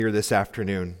Here this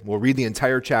afternoon. We'll read the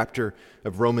entire chapter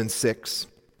of Romans 6.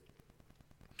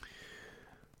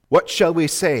 What shall we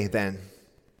say then?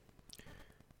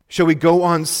 Shall we go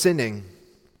on sinning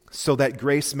so that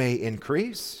grace may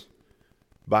increase?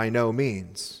 By no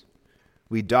means.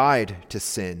 We died to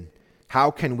sin. How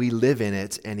can we live in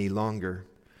it any longer?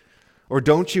 Or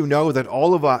don't you know that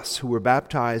all of us who were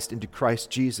baptized into Christ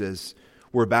Jesus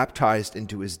were baptized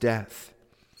into his death?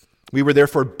 We were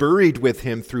therefore buried with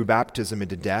him through baptism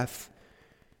into death,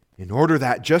 in order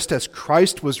that just as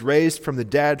Christ was raised from the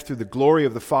dead through the glory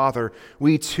of the Father,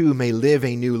 we too may live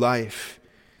a new life.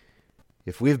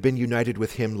 If we have been united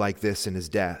with him like this in his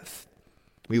death,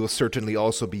 we will certainly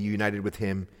also be united with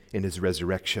him in his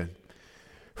resurrection.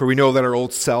 For we know that our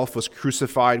old self was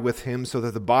crucified with him so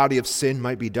that the body of sin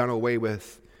might be done away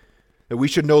with, that we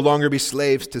should no longer be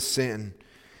slaves to sin,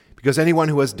 because anyone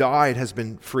who has died has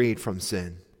been freed from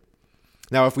sin.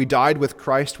 Now, if we died with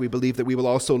Christ, we believe that we will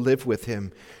also live with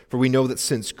him. For we know that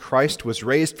since Christ was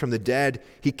raised from the dead,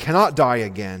 he cannot die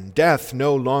again. Death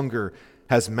no longer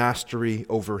has mastery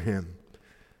over him.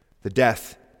 The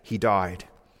death he died.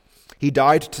 He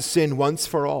died to sin once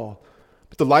for all.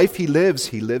 But the life he lives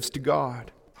to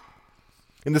God.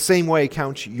 In the same way,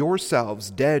 count yourselves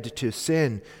dead to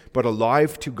sin, but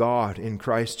alive to God in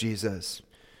Christ Jesus.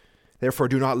 Therefore,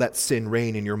 do not let sin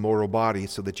reign in your mortal body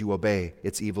so that you obey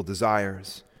its evil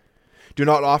desires. Do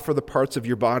not offer the parts of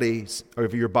your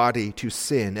body to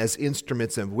sin as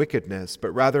instruments of wickedness,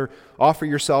 but rather offer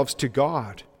yourselves to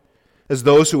God as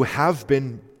those who have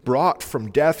been brought from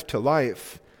death to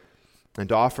life,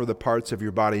 and offer the parts of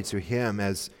your body to him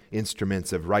as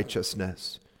instruments of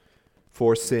righteousness.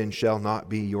 For sin shall not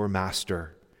be your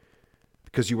master,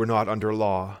 because you were not under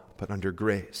law, but under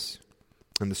grace.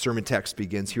 And the sermon text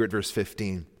begins here at verse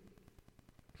 15.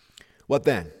 What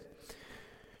then?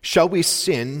 Shall we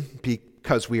sin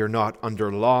because we are not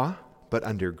under law, but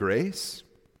under grace?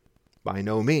 By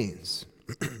no means.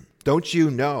 Don't you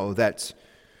know that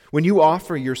when you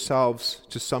offer yourselves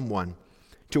to someone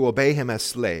to obey him as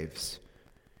slaves,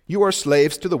 you are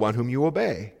slaves to the one whom you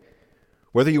obey,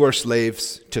 whether you are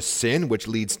slaves to sin, which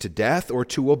leads to death, or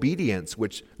to obedience,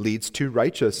 which leads to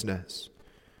righteousness?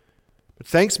 But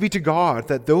thanks be to God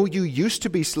that though you used to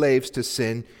be slaves to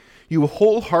sin, you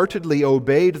wholeheartedly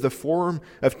obeyed the form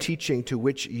of teaching to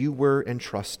which you were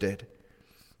entrusted.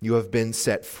 You have been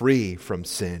set free from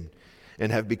sin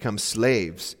and have become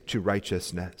slaves to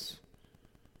righteousness.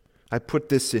 I put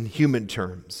this in human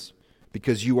terms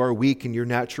because you are weak in your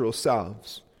natural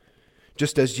selves.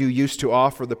 Just as you used to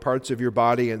offer the parts of your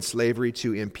body in slavery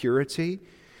to impurity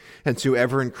and to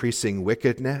ever-increasing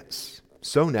wickedness,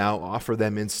 so now offer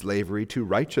them in slavery to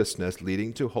righteousness,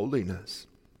 leading to holiness.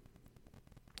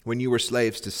 When you were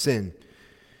slaves to sin,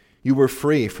 you were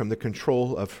free from the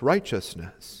control of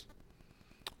righteousness.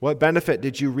 What benefit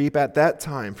did you reap at that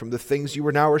time from the things you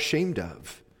were now ashamed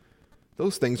of?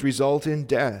 Those things result in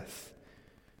death.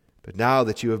 But now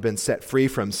that you have been set free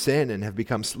from sin and have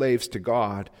become slaves to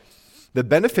God, the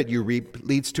benefit you reap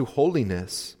leads to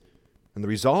holiness, and the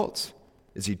result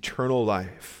is eternal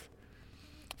life.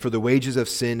 For the wages of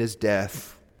sin is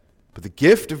death, but the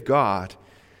gift of God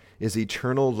is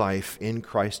eternal life in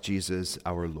Christ Jesus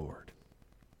our Lord.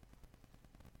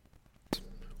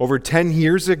 Over 10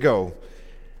 years ago,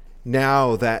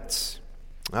 now that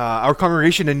our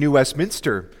congregation in New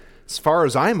Westminster, as far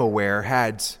as I'm aware,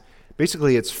 had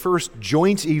basically its first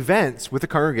joint events with the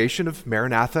congregation of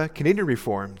Maranatha Canadian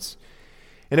Reformed.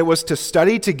 And it was to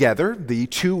study together the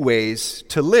 2 Ways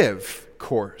to Live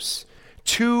course.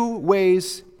 2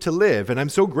 ways to live. And I'm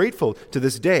so grateful to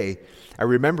this day. I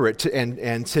remember it.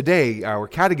 And today, our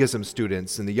catechism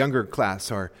students in the younger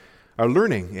class are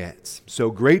learning it. So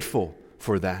grateful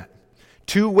for that.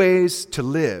 2 ways to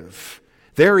live.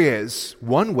 There is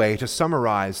one way to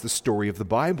summarize the story of the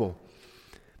Bible.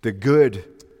 The good,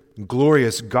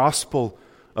 glorious gospel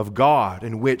of God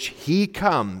in which he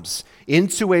comes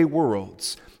into a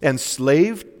world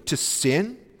enslaved to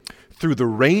sin through the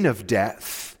reign of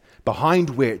death, behind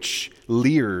which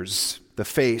leers the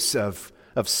face of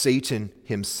Satan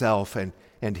himself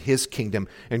and his kingdom.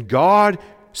 And God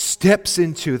steps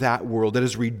into that world that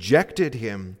has rejected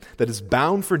him, that is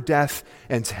bound for death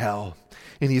and hell.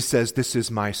 And he says, "This is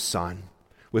my Son,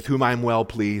 with whom I am well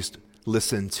pleased.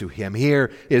 Listen to him.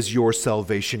 Here is your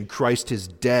salvation. Christ is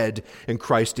dead, and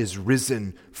Christ is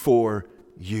risen for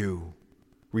you.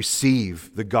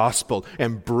 Receive the gospel.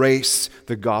 Embrace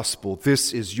the gospel.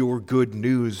 This is your good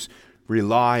news.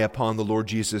 Rely upon the Lord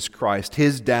Jesus Christ,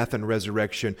 his death and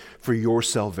resurrection for your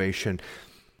salvation."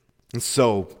 And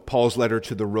so, Paul's letter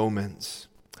to the Romans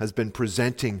has been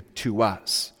presenting to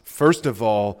us, first of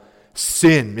all,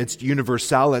 sin, its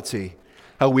universality,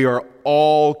 how we are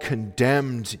all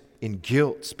condemned in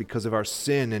guilt because of our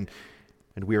sin, and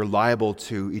we are liable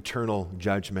to eternal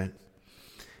judgment.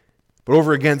 But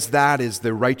over against that is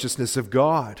the righteousness of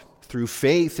God through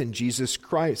faith in Jesus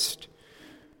Christ,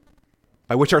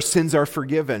 by which our sins are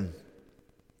forgiven.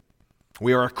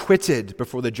 We are acquitted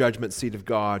before the judgment seat of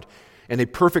God, and a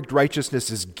perfect righteousness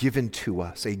is given to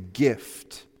us, a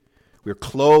gift. We are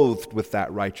clothed with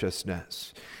that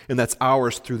righteousness, and that's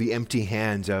ours through the empty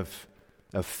hand of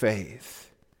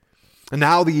faith. And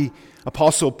now the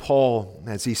Apostle Paul,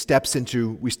 as we step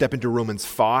into Romans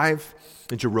 5,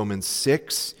 into Romans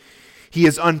 6, he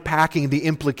is unpacking the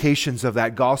implications of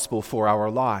that gospel for our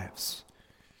lives.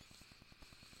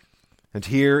 And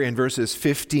here in verses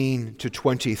 15 to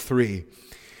 23,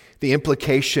 the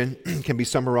implication can be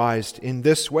summarized in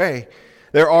this way.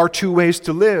 There are two ways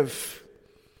to live.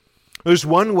 There's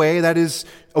one way, that is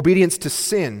obedience to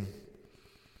sin.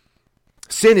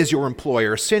 Sin is your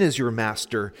employer, sin is your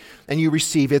master, and you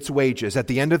receive its wages at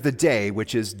the end of the day,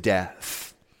 which is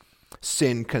death.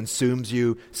 Sin consumes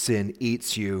you, sin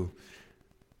eats you,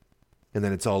 and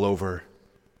then it's all over,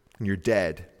 and you're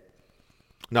dead.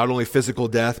 Not only physical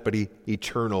death, but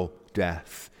eternal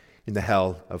death in the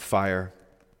hell of fire.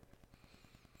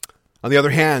 On the other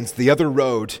hand, the other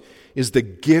road is the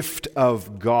gift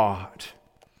of God.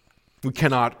 We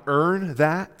cannot earn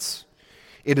that.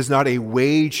 It is not a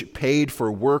wage paid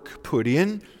for work put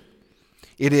in.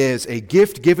 It is a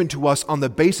gift given to us on the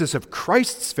basis of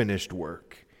Christ's finished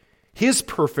work, His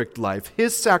perfect life,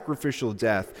 His sacrificial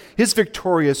death, His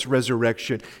victorious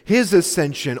resurrection, His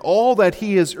ascension, all that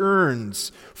He has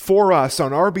earned for us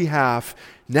on our behalf.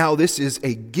 Now this is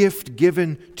a gift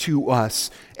given to us.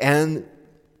 And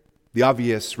the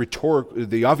obvious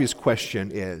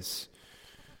question is,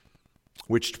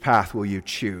 which path will you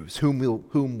choose? Whom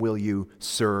will you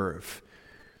serve?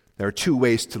 There are two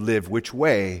ways to live. Which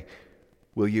way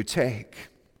will you take?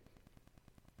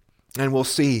 And we'll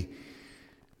see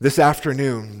this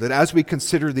afternoon that as we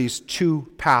consider these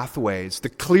two pathways, the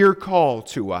clear call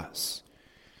to us,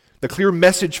 the clear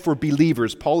message for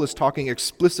believers, Paul is talking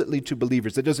explicitly to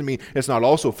believers. That doesn't mean it's not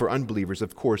also for unbelievers.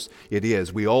 Of course it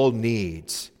is. We all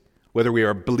need, whether we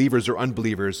are believers or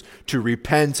unbelievers, to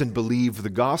repent and believe the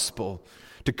gospel,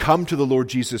 to come to the Lord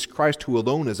Jesus Christ, who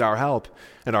alone is our help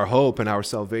and our hope and our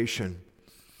salvation.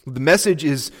 The message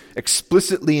is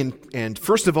explicitly and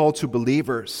first of all to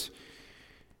believers,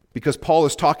 because Paul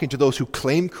is talking to those who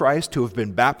claim Christ, who have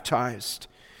been baptized.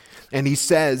 And he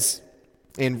says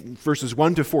in verses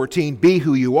 1 to 14, be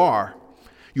who you are.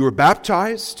 You were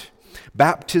baptized.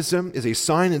 Baptism is a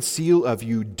sign and seal of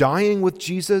you dying with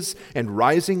Jesus and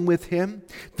rising with Him.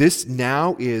 This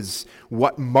now is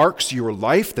what marks your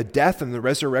life, the death and the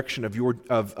resurrection of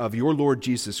your Lord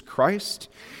Jesus Christ.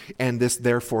 And this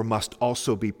therefore must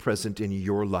also be present in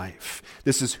your life.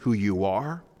 This is who you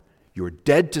are. You are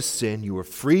dead to sin. You are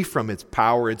free from its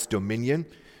power, its dominion.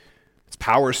 Its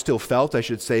power is still felt, I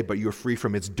should say, but you're free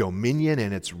from its dominion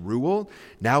and its rule.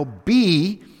 Now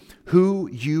be who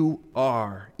you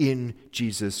are in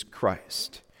Jesus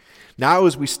Christ. Now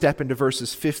as we step into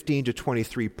verses 15 to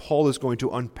 23, Paul is going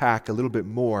to unpack a little bit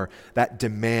more that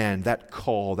demand, that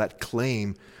call, that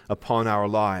claim upon our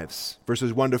lives.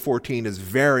 Verses 1 to 14 is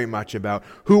very much about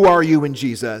who are you in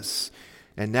Jesus?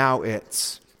 And now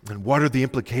and what are the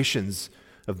implications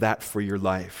of that for your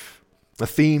life? The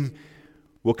theme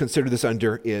we'll consider this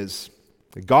under is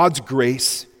God's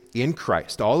grace in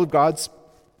Christ. All of God's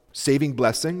saving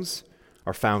blessings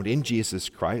are found in Jesus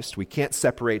Christ. We can't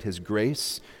separate His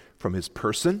grace from His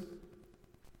person.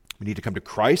 We need to come to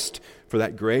Christ for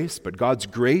that grace, but God's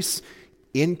grace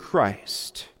in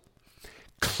Christ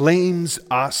claims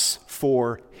us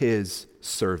for His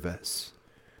service.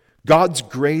 God's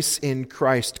grace in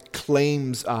Christ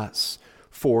claims us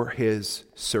for His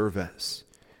service.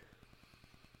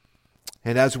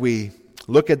 And as we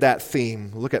look at that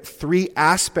theme, look at three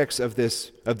aspects of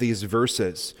these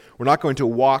verses. We're not going to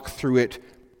walk through it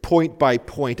point by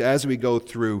point as we go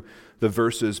through the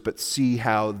verses, but see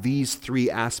how these three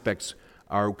aspects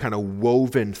are kind of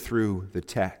woven through the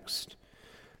text.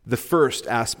 The first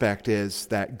aspect is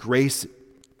that grace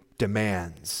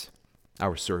demands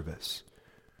our service.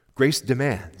 Grace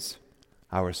demands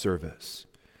our service.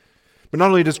 But not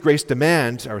only does grace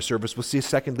demand our service, we'll see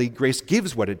secondly, grace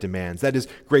gives what it demands. That is,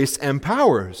 grace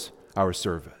empowers our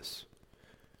service.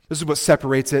 This is what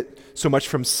separates it so much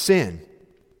from sin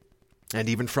and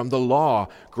even from the law.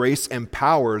 Grace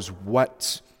empowers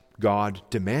what God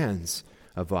demands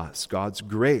of us. God's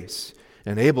grace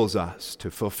enables us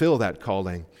to fulfill that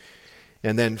calling.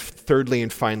 And then thirdly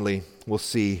and finally, we'll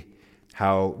see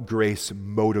how grace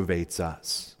motivates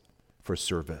us for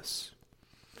service.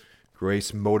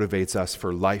 Grace motivates us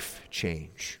for life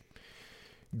change.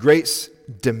 Grace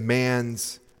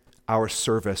demands our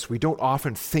service. We don't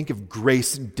often think of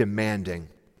grace demanding.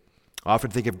 I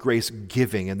often think of grace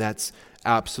giving, and that's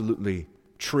absolutely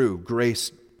true.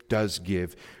 Grace does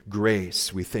give.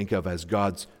 Grace we think of as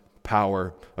God's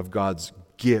power, of God's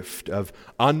gift, of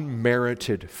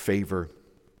unmerited favor.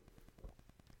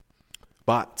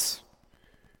 But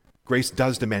grace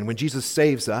does demand. When Jesus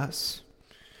saves us,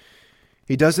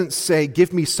 he doesn't say,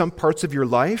 give me some parts of your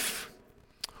life,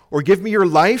 or give me your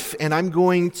life and I'm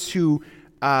going to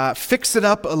fix it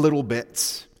up a little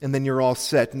bit and then you're all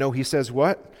set. No, he says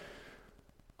what?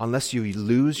 Unless you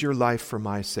lose your life for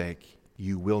my sake,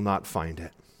 you will not find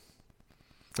it.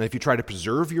 And if you try to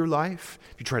preserve your life,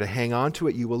 if you try to hang on to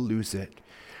it, you will lose it.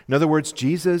 In other words,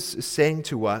 Jesus is saying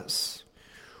to us,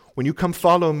 when you come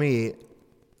follow me,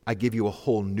 I give you a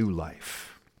whole new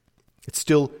life. It's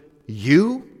still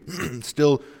you,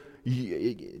 still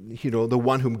the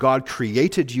one whom God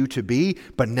created you to be,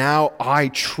 but now I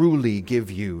truly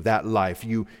give you that life.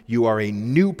 You are a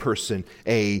new person,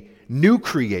 a new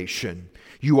creation.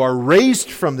 You are raised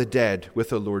from the dead with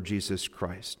the Lord Jesus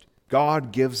Christ.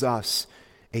 God gives us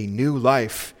a new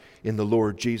life in the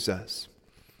Lord Jesus.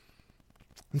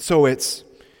 And so it's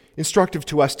instructive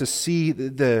to us to see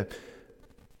the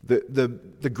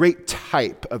great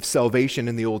type of salvation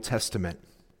in the Old Testament.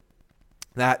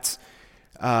 That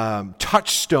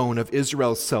touchstone of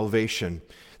Israel's salvation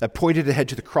that pointed ahead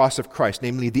to the cross of Christ,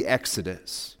 namely the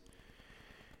Exodus,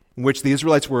 in which the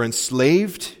Israelites were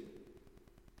enslaved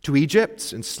to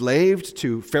Egypt, enslaved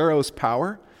to Pharaoh's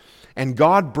power, and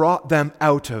God brought them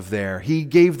out of there. He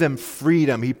gave them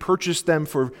freedom. He purchased them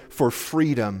for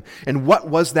freedom. And what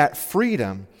was that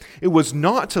freedom? It was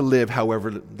not to live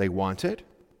however they wanted,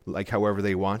 like however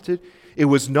they wanted. It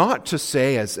was not to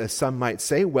say, as some might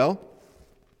say, well,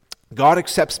 God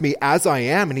accepts me as I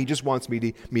am and he just wants me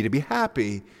to be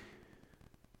happy.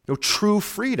 No, true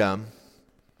freedom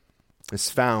is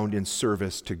found in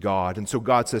service to God. And so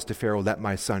God says to Pharaoh, let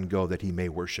my son go that he may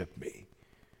worship me.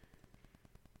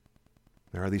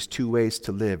 There are these two ways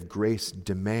to live. Grace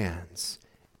demands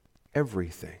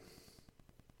everything.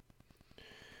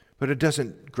 But it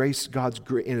doesn't,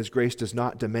 in his grace does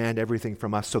not demand everything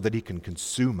from us so that he can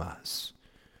consume us,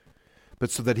 but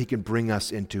so that he can bring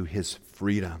us into his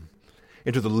freedom,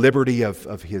 into the liberty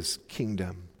of his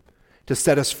kingdom, to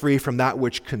set us free from that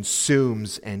which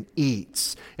consumes and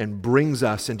eats and brings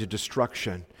us into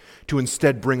destruction, to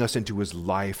instead bring us into his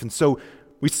life. And so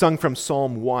we sung from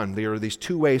Psalm 1, there are these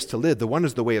two ways to live. The one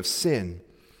is the way of sin.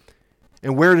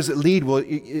 And where does it lead? Well,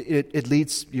 it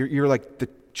leads, you're like the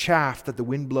chaff that the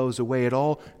wind blows away. It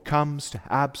all comes to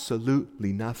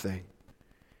absolutely nothing.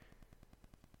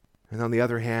 And on the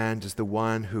other hand is the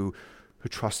one who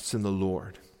trusts in the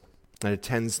Lord and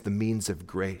attends the means of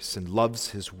grace and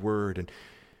loves his word, and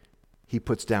he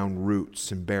puts down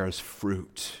roots and bears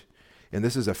fruit. And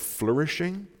this is a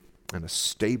flourishing and a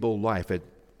stable life. It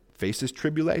faces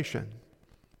tribulation.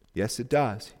 Yes, it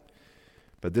does.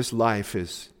 But this life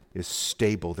is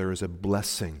stable. There is a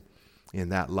blessing in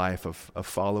that life of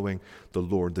following the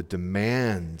Lord. The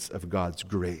demands of God's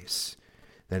grace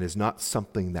that is not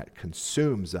something that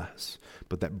consumes us,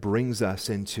 but that brings us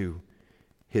into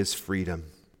his freedom.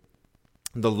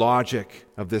 The logic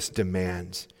of this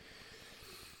demand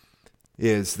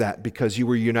is that because you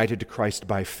were united to Christ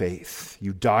by faith,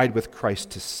 you died with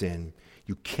Christ to sin,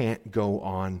 you can't go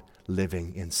on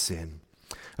living in sin.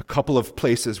 A couple of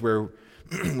places where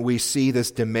we see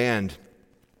this demand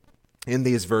in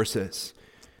these verses.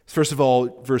 First of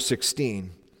all, verse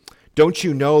 16. Don't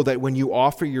you know that when you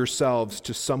offer yourselves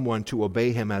to someone to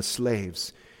obey him as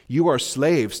slaves, you are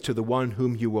slaves to the one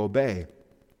whom you obey?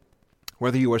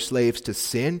 Whether you are slaves to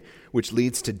sin, which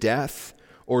leads to death,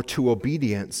 or to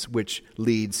obedience, which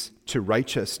leads to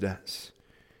righteousness.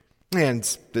 And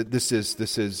this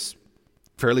is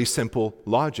fairly simple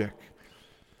logic.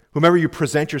 Whomever you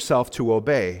present yourself to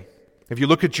obey, if you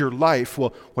look at your life,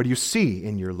 well, what do you see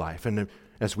in your life? And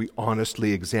as we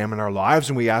honestly examine our lives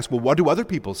and we ask, well, what do other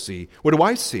people see? What do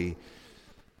I see?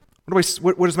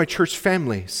 What does my church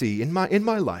family see in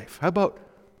my life? How about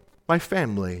my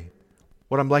family?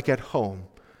 What I'm like at home?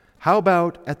 How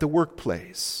about at the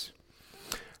workplace?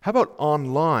 How about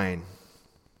online,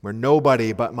 where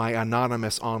nobody but my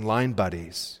anonymous online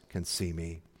buddies can see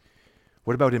me?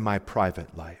 What about in my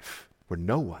private life, where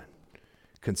no one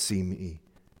can see me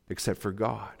except for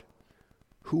God?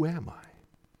 Who am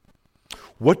I?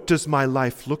 What does my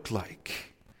life look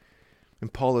like?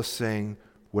 And Paul is saying,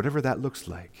 whatever that looks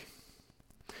like,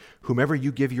 whomever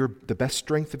you give the best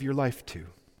strength of your life to,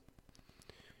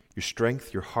 your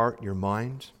strength, your heart, your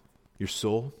mind, your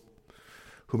soul,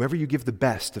 whomever you give the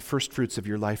best, the first fruits of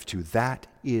your life to, that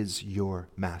is your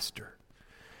master.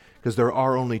 Because there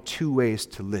are only two ways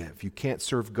to live. You can't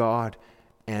serve God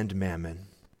and mammon.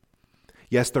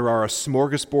 Yes, there are a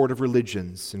smorgasbord of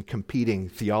religions and competing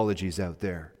theologies out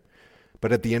there.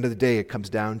 But at the end of the day, it comes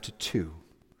down to two.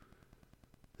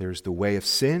 There's the way of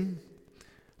sin,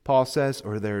 Paul says,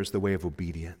 or there's the way of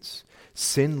obedience.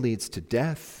 Sin leads to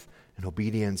death, and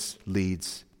obedience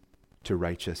leads to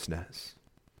righteousness.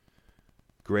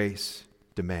 Grace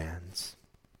demands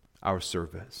our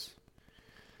service.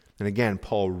 And again,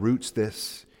 Paul roots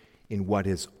this in what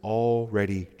is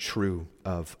already true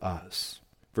of us.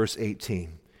 Verse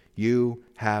 18, you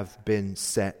have been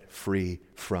set free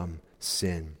from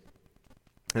sin.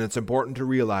 And it's important to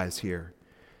realize here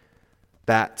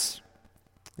that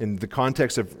in the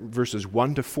context of verses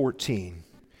 1 to 14,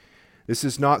 this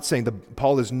is not saying,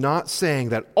 Paul is not saying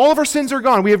that all of our sins are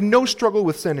gone. We have no struggle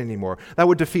with sin anymore. That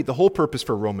would defeat the whole purpose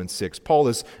for Romans 6. Paul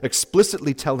is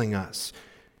explicitly telling us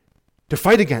to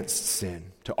fight against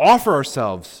sin, to offer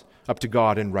ourselves up to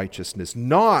God in righteousness,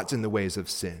 not in the ways of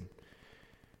sin.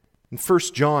 In 1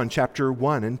 John chapter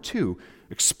 1 and 2,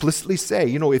 explicitly say,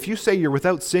 if you say you're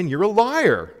without sin, you're a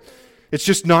liar. It's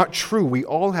just not true. We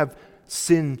all have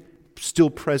sin still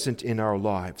present in our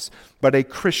lives. But a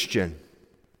Christian,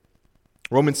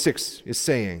 Romans 6 is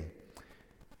saying,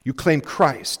 you claim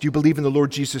Christ, you believe in the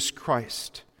Lord Jesus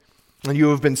Christ, and you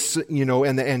have been,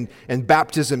 and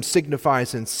baptism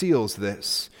signifies and seals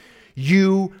this.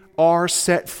 You are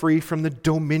set free from the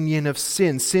dominion of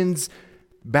sin. Sin's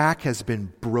back has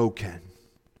been broken.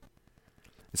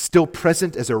 It's still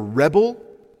present as a rebel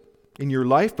in your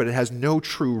life, but it has no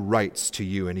true rights to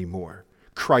you anymore.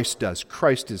 Christ does.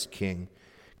 Christ is king.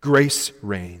 Grace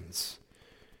reigns.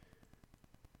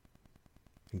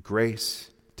 And grace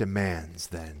demands,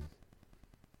 then,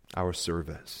 our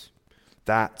service.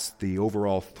 That's the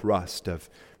overall thrust of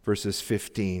verses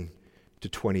 15 to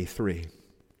 23.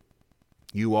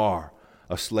 You are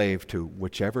a slave to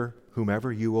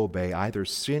whomever you obey, either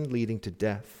sin leading to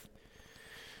death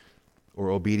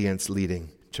or obedience leading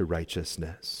to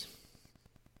righteousness.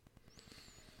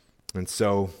 And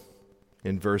so,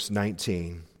 in verse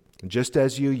 19, just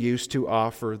as you used to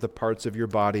offer the parts of your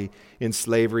body in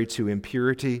slavery to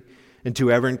impurity and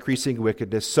to ever-increasing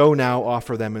wickedness, so now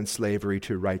offer them in slavery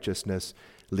to righteousness,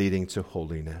 leading to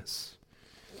holiness.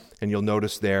 And you'll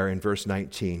notice there in verse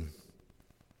 19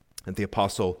 that the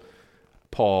Apostle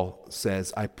Paul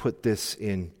says, I put this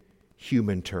in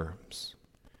human terms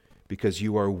because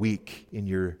you are weak in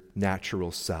your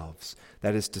natural selves.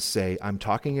 That is to say, I'm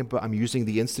using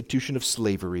the institution of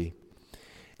slavery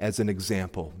as an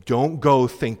example. Don't go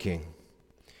thinking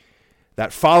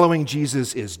that following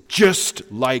Jesus is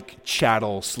just like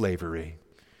chattel slavery.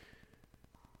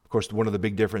 Of course, one of the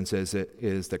big differences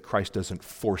is that Christ doesn't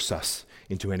force us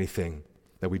into anything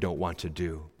that we don't want to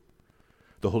do.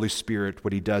 The Holy Spirit,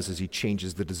 what he does is he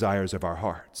changes the desires of our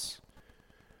hearts,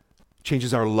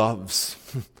 changes our loves,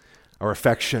 our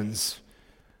affections,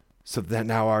 so that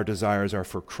now our desires are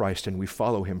for Christ and we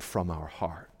follow him from our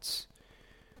hearts.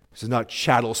 This is not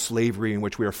chattel slavery in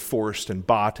which we are forced and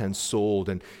bought and sold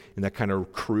and in that kind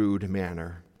of crude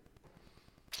manner.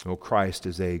 Oh, Christ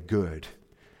is a good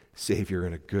Savior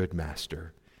and a good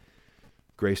Master.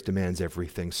 Grace demands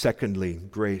everything. Secondly,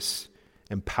 grace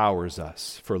empowers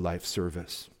us for life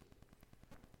service.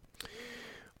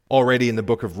 Already in the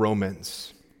book of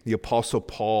Romans, the Apostle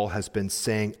Paul has been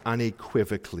saying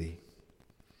unequivocally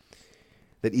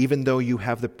that even though you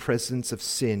have the presence of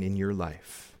sin in your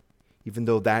life, even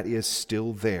though that is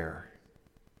still there,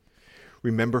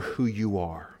 remember who you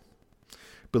are.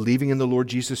 Believing in the Lord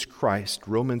Jesus Christ,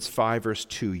 Romans 5 verse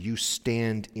 2, you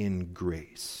stand in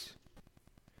grace.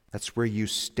 That's where you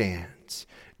stand,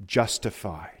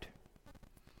 justified,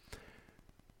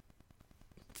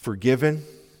 forgiven,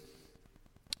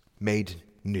 made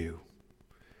new.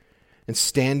 And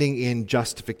standing in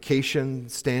justification,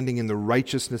 standing in the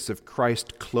righteousness of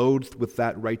Christ, clothed with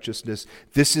that righteousness,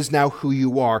 this is now who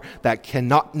you are. That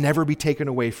cannot never be taken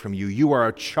away from you. You are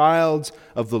a child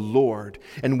of the Lord.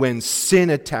 And when sin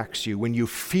attacks you, when you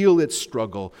feel its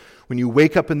struggle, when you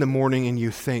wake up in the morning and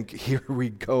you think, here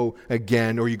we go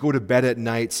again, or you go to bed at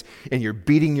nights and you're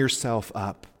beating yourself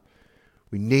up,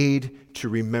 we need to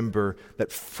remember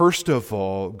that first of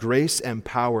all, grace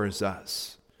empowers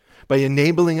us by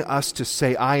enabling us to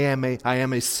say, I am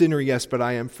a sinner, yes, but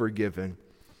I am forgiven.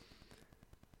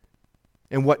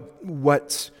 And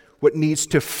what what needs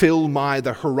to fill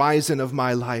the horizon of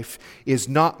my life is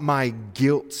not my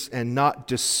guilt and not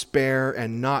despair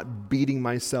and not beating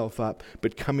myself up,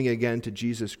 but coming again to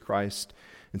Jesus Christ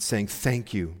and saying,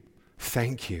 thank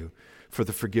you for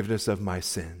the forgiveness of my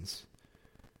sins.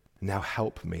 Now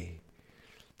help me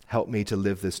to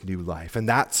live this new life. And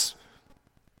that's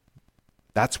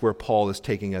where Paul is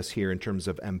taking us here in terms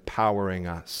of empowering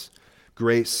us.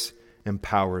 Grace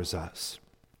empowers us.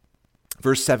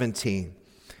 Verse 17,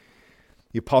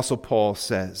 the Apostle Paul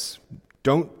says,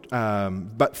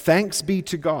 but thanks be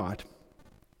to God,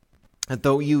 that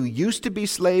though you used to be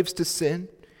slaves to sin,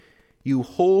 you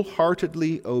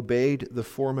wholeheartedly obeyed the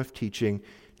form of teaching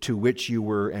to which you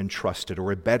were entrusted,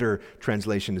 or a better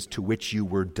translation is to which you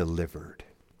were delivered.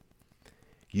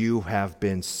 You have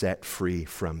been set free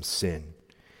from sin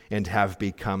and have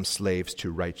become slaves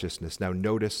to righteousness. Now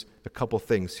notice a couple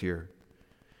things here.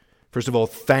 First of all,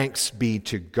 thanks be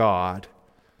to God,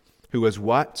 who was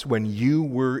what? When you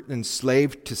were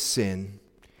enslaved to sin,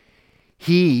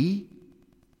 He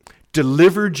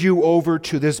delivered you over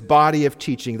to this body of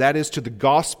teaching, that is to the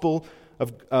gospel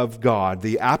of God,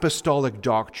 the apostolic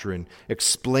doctrine,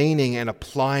 explaining and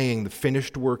applying the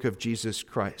finished work of Jesus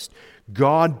Christ.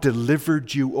 God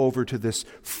delivered you over to this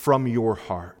from your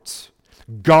hearts.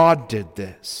 God did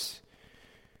this.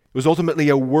 It was ultimately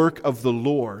a work of the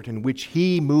Lord in which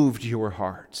He moved your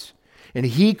hearts. And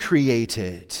He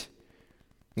created,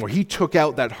 or He took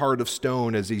out that heart of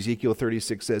stone, as Ezekiel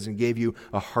 36 says, and gave you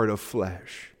a heart of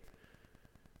flesh.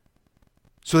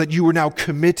 So that you were now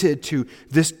committed to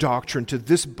this doctrine, to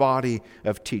this body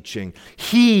of teaching.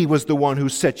 He was the one who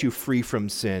set you free from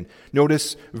sin.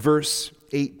 Notice verse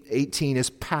 18 is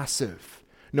passive.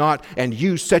 Not, and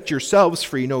you set yourselves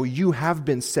free. No, you have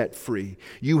been set free.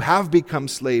 You have become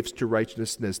slaves to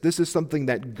righteousness. This is something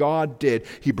that God did.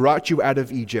 He brought you out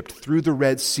of Egypt through the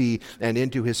Red Sea and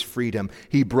into His freedom.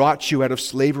 He brought you out of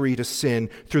slavery to sin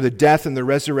through the death and the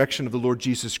resurrection of the Lord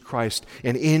Jesus Christ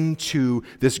and into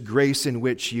this grace in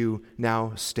which you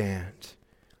now stand.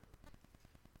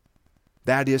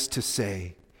 That is to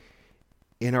say,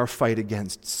 in our fight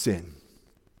against sin,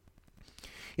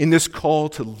 in this call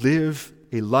to live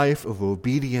a life of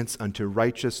obedience unto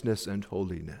righteousness and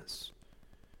holiness,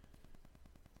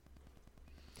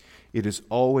 it is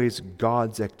always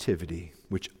God's activity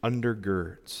which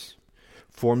undergirds,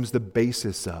 forms the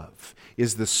basis of,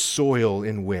 is the soil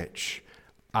in which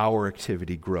our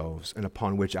activity grows and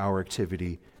upon which our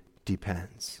activity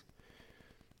depends.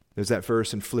 There's that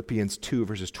verse in Philippians 2,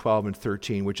 verses 12 and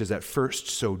 13, which is at first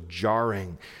so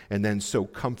jarring and then so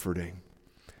comforting,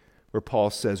 where Paul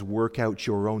says, work out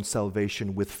your own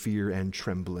salvation with fear and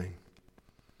trembling.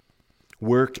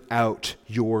 Work out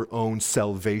your own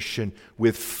salvation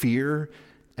with fear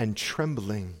and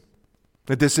trembling.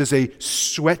 That this is a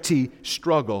sweaty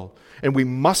struggle, and we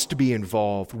must be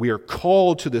involved. We are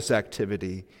called to this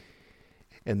activity.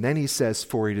 And then he says,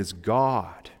 for it is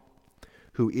God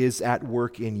who is at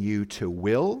work in you to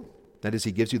will, that is,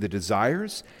 He gives you the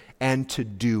desires, and to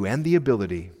do, and the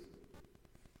ability.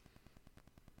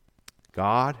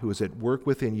 God who is at work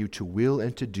within you to will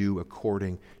and to do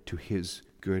according to His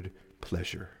good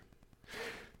pleasure.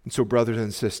 And so, brothers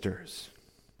and sisters,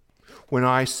 when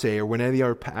I say, or when any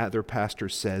other pastor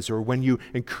says, or when you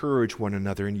encourage one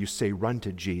another and you say, run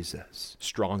to Jesus,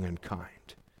 strong and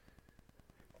kind,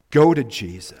 go to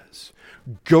Jesus,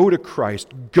 go to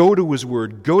Christ, go to His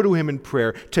Word, go to Him in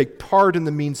prayer, take part in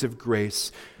the means of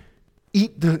grace,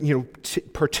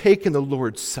 partake in the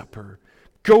Lord's Supper,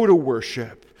 go to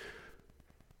worship.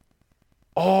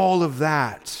 All of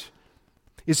that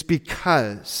is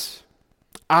because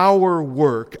our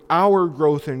work, our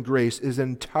growth in grace is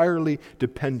entirely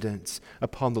dependent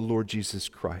upon the Lord Jesus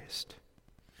Christ.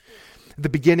 At the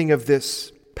beginning of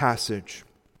this passage,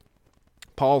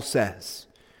 Paul says,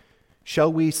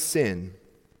 shall we sin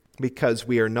because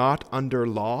we are not under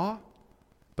law,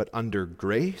 but under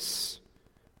grace?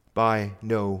 By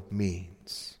no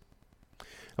means.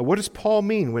 Now, what does Paul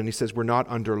mean when he says we're not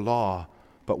under law,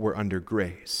 but we're under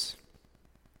grace?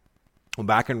 Well,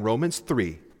 back in Romans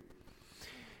 3,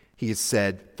 he has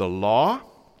said, the law,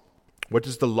 what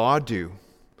does the law do?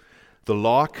 The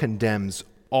law condemns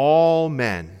all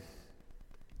men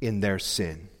in their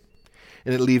sin,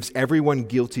 and it leaves everyone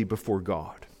guilty before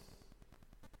God.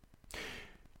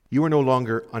 You are no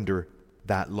longer under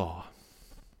that law.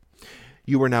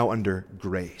 You are now under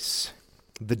grace.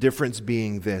 The difference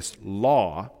being this: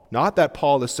 law, not that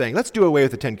Paul is saying, let's do away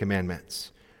with the 10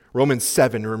 Commandments. Romans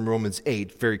 7 or Romans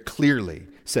 8 very clearly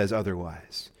says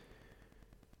otherwise.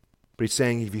 But he's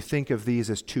saying, if you think of these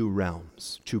as two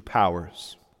realms, two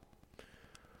powers,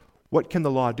 what can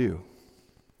the law do?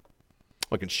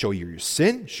 Well, it can show you your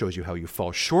sin, shows you how you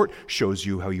fall short, shows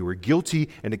you how you were guilty,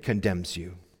 and it condemns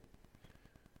you.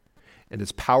 And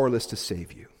it's powerless to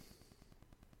save you.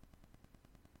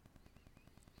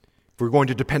 If we're going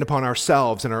to depend upon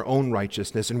ourselves and our own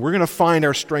righteousness, and we're going to find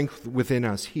our strength within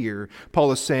us here,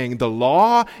 Paul is saying the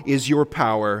law is your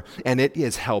power, and it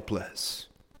is helpless.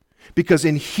 Because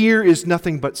in here is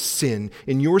nothing but sin.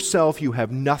 In yourself you have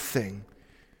nothing.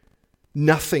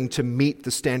 Nothing to meet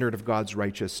the standard of God's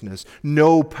righteousness.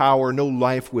 No power, no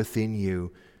life within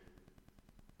you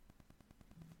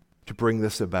to bring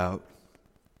this about.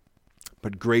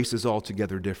 But grace is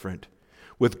altogether different.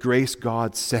 With grace,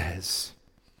 God says,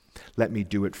 let me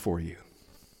do it for you.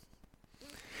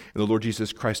 And the Lord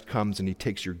Jesus Christ comes and he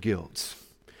takes your guilt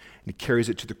and he carries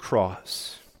it to the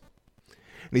cross.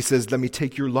 And he says, let me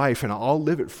take your life and I'll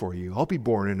live it for you. I'll be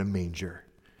born in a manger.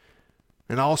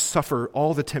 And I'll suffer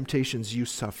all the temptations you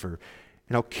suffer.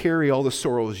 And I'll carry all the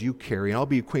sorrows you carry. And I'll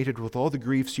be acquainted with all the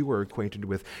griefs you are acquainted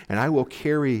with. And I will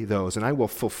carry those. And I will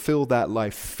fulfill that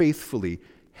life faithfully.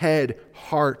 Head,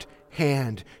 heart,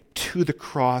 hand, to the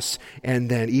cross. And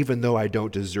then, even though I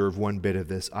don't deserve one bit of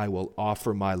this, I will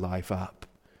offer my life up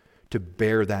to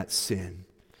bear that sin,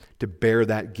 to bear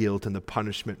that guilt and the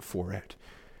punishment for it.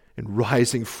 And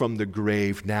rising from the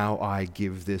grave, now I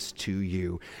give this to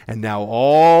you. And now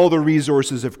all the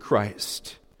resources of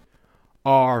Christ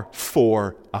are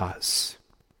for us.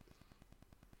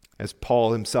 As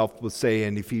Paul himself will say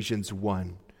in Ephesians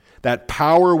 1, that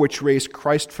power which raised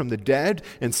Christ from the dead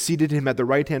and seated him at the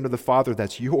right hand of the Father,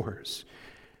 that's yours.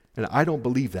 And I don't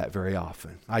believe that very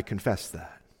often. I confess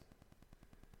that.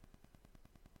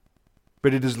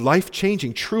 But it is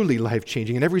life-changing, truly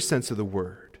life-changing in every sense of the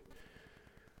word.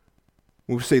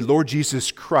 When we say, Lord Jesus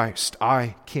Christ,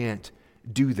 I can't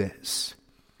do this.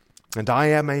 And I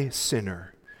am a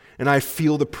sinner. And I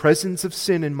feel the presence of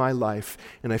sin in my life.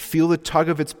 And I feel the tug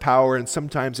of its power. And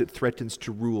sometimes it threatens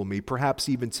to rule me. Perhaps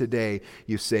even today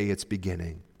you say it's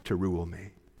beginning to rule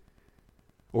me.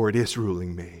 Or it is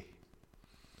ruling me.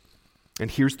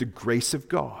 And here's the grace of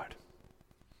God.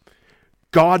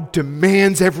 God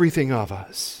demands everything of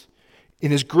us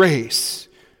in His grace.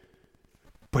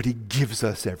 But He gives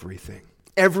us everything.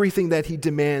 Everything that He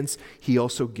demands, He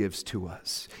also gives to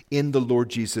us. In the Lord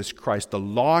Jesus Christ, the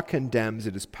law condemns,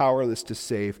 it is powerless to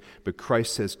save, but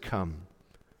Christ says, come,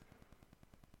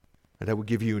 and I will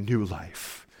give you a new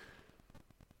life.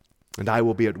 And I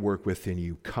will be at work within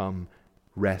you. Come,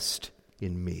 rest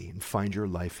in me, and find your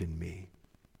life in me.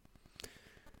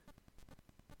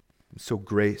 So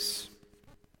grace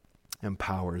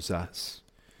empowers us.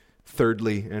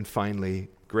 Thirdly and finally,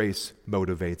 grace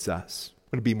motivates us.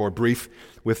 I'm going to be more brief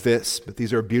with this, but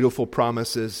these are beautiful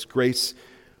promises. Grace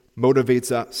motivates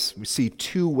us. We see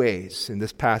two ways in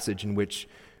this passage in which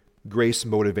grace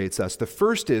motivates us. The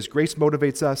first is grace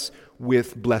motivates us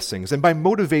with blessings. And by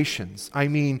motivations, I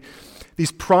mean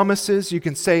these promises, you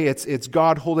can say it's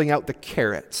God holding out the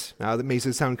carrot. Now that makes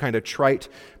it sound kind of trite,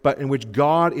 but in which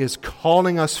God is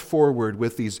calling us forward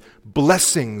with these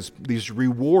blessings, these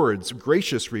rewards,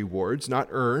 gracious rewards, not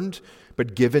earned,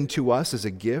 but given to us as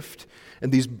a gift.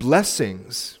 And these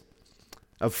blessings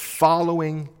of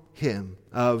following Him,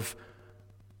 of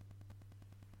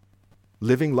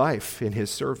living life in His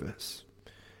service.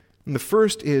 And the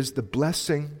first is the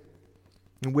blessing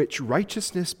in which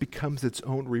righteousness becomes its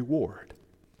own reward.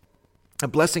 A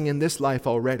blessing in this life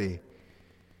already.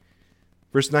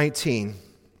 Verse 19,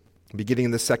 beginning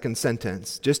in the second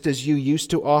sentence, just as you used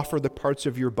to offer the parts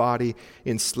of your body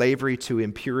in slavery to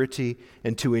impurity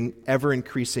and to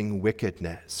ever-increasing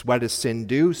wickedness. What does sin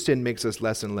do? Sin makes us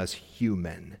less and less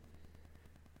human.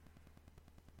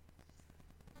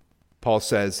 Paul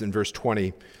says in verse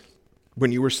 20,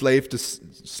 when you were slaves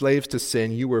to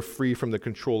sin, you were free from the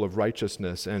control of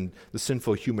righteousness, and the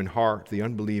sinful human heart, the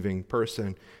unbelieving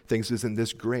person, thinks, isn't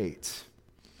this great?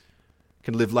 I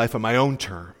can live life on my own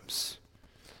terms,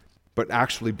 but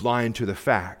actually blind to the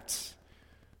fact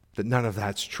that none of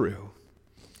that's true.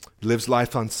 He lives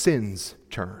life on sin's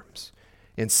terms,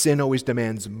 and sin always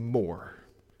demands more.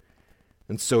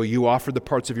 And so you offer the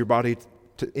parts of your body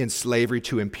in slavery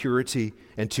to impurity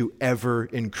and to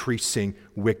ever-increasing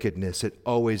wickedness. It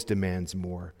always demands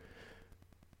more.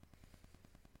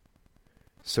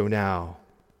 So now,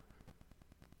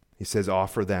 he says,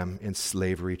 offer them in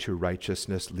slavery to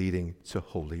righteousness, leading to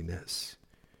holiness.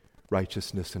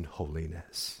 Righteousness and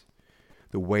holiness.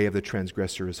 The way of the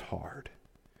transgressor is hard,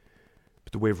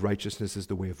 but the way of righteousness is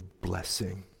the way of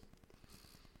blessing.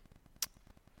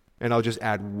 And I'll just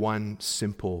add one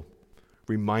simple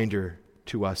reminder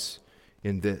to us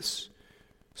in this.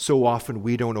 So often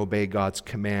we don't obey God's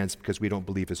commands because we don't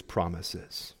believe His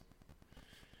promises.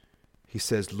 He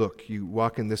says, look, you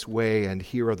walk in this way, and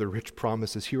here are the rich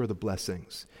promises, here are the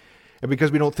blessings. And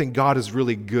because we don't think God is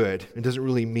really good and doesn't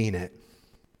really mean it,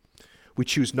 we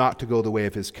choose not to go the way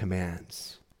of his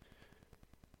commands.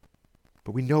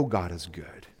 But we know God is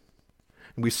good.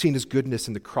 And we've seen his goodness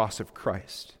in the cross of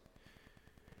Christ.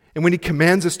 And when he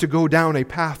commands us to go down a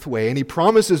pathway and he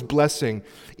promises blessing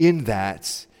in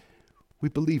that, we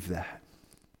believe that.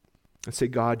 And say,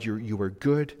 God, you are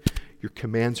good. Your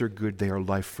commands are good. They are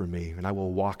life for me. And I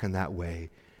will walk in that way,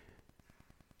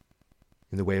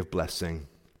 in the way of blessing.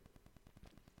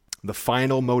 The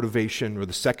final motivation, or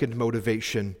the second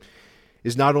motivation,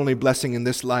 is not only blessing in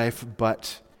this life,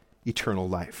 but eternal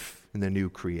life in the new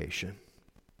creation.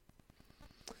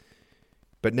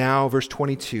 But now, verse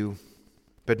 22,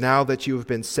 but now that you have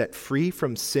been set free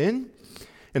from sin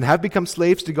and have become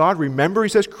slaves to God, remember, he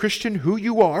says, Christian, who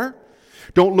you are.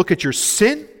 Don't look at your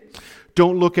sin.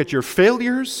 Don't look at your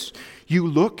failures. You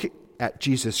look at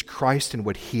Jesus Christ and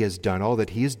what he has done. All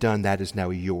that he has done, that is now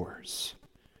yours,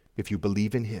 if you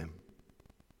believe in him.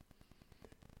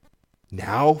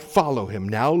 Now follow him.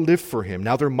 Now live for him.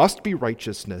 Now there must be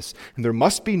righteousness, and there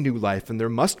must be new life, and there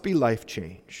must be life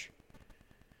change.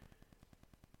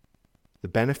 The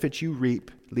benefit you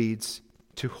reap leads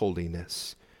to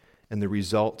holiness, and the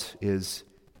result is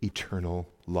eternal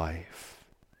life,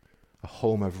 a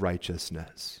home of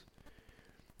righteousness,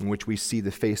 in which we see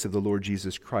the face of the Lord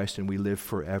Jesus Christ and we live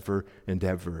forever and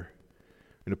ever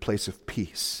in a place of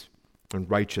peace and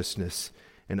righteousness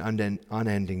and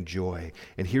unending joy.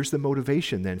 And here's the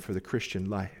motivation then for the Christian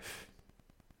life.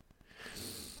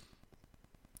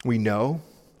 We know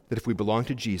that if we belong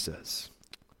to Jesus,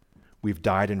 we've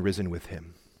died and risen with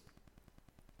him,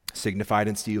 signified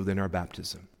and sealed in our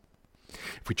baptism.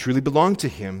 If we truly belong to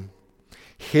him,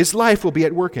 his life will be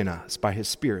at work in us by his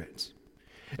Spirit.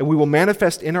 And we will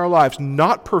manifest in our lives,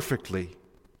 not perfectly,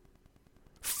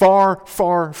 far,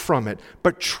 far from it,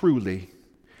 but truly,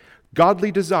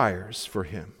 godly desires for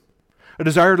him, a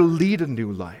desire to lead a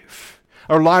new life.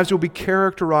 Our lives will be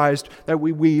characterized that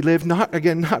we live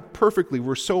not perfectly.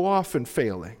 We're so often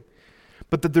failing.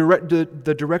 But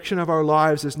the direction of our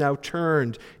lives is now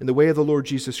turned in the way of the Lord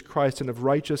Jesus Christ and of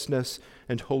righteousness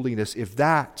and holiness, if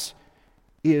that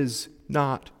is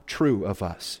not true of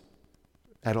us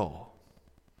at all.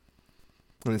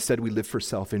 And instead we live for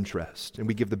self-interest and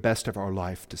we give the best of our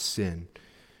life to sin,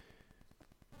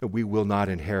 we will not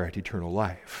inherit eternal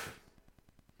life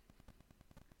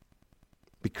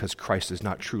because Christ is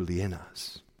not truly in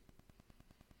us.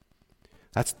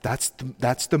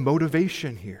 That's the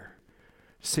motivation here.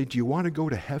 Say, do you want to go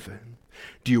to heaven?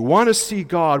 Do you want to see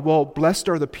God? Well, blessed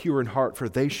are the pure in heart, for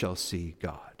they shall see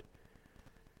God.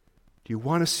 Do you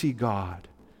want to see God?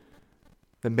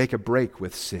 Then make a break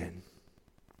with sin.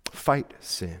 Fight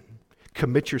sin.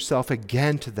 Commit yourself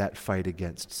again to that fight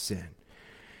against sin.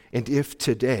 And if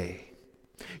today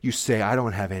you say, I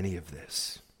don't have any of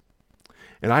this,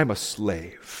 and I'm a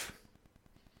slave,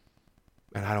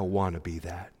 and I don't want to be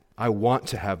that. I want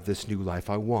to have this new life.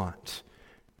 I want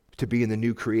to be in the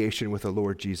new creation with the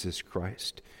Lord Jesus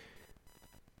Christ.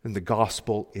 And the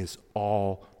gospel is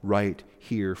all right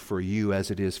here for you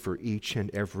as it is for each and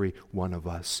every one of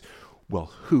us.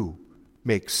 Well, who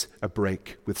makes a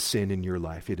break with sin in your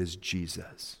life? It is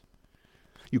Jesus.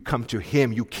 You come to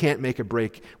him. You can't make a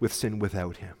break with sin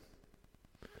without him.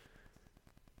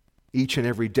 Each and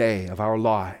every day of our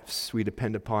lives, we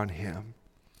depend upon him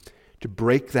to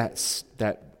break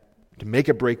to make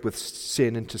a break with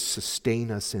sin and to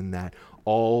sustain us in that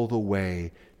all the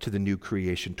way to the new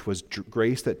creation. 'Twas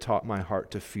grace that taught my heart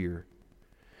to fear,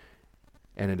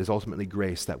 and it is ultimately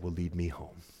grace that will lead me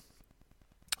home.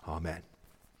 Amen.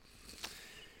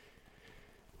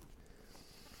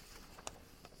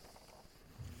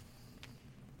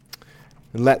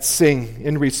 And let's sing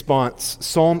in response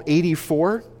Psalm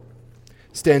 84,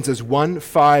 stanzas 1,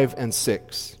 5, and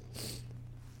 6.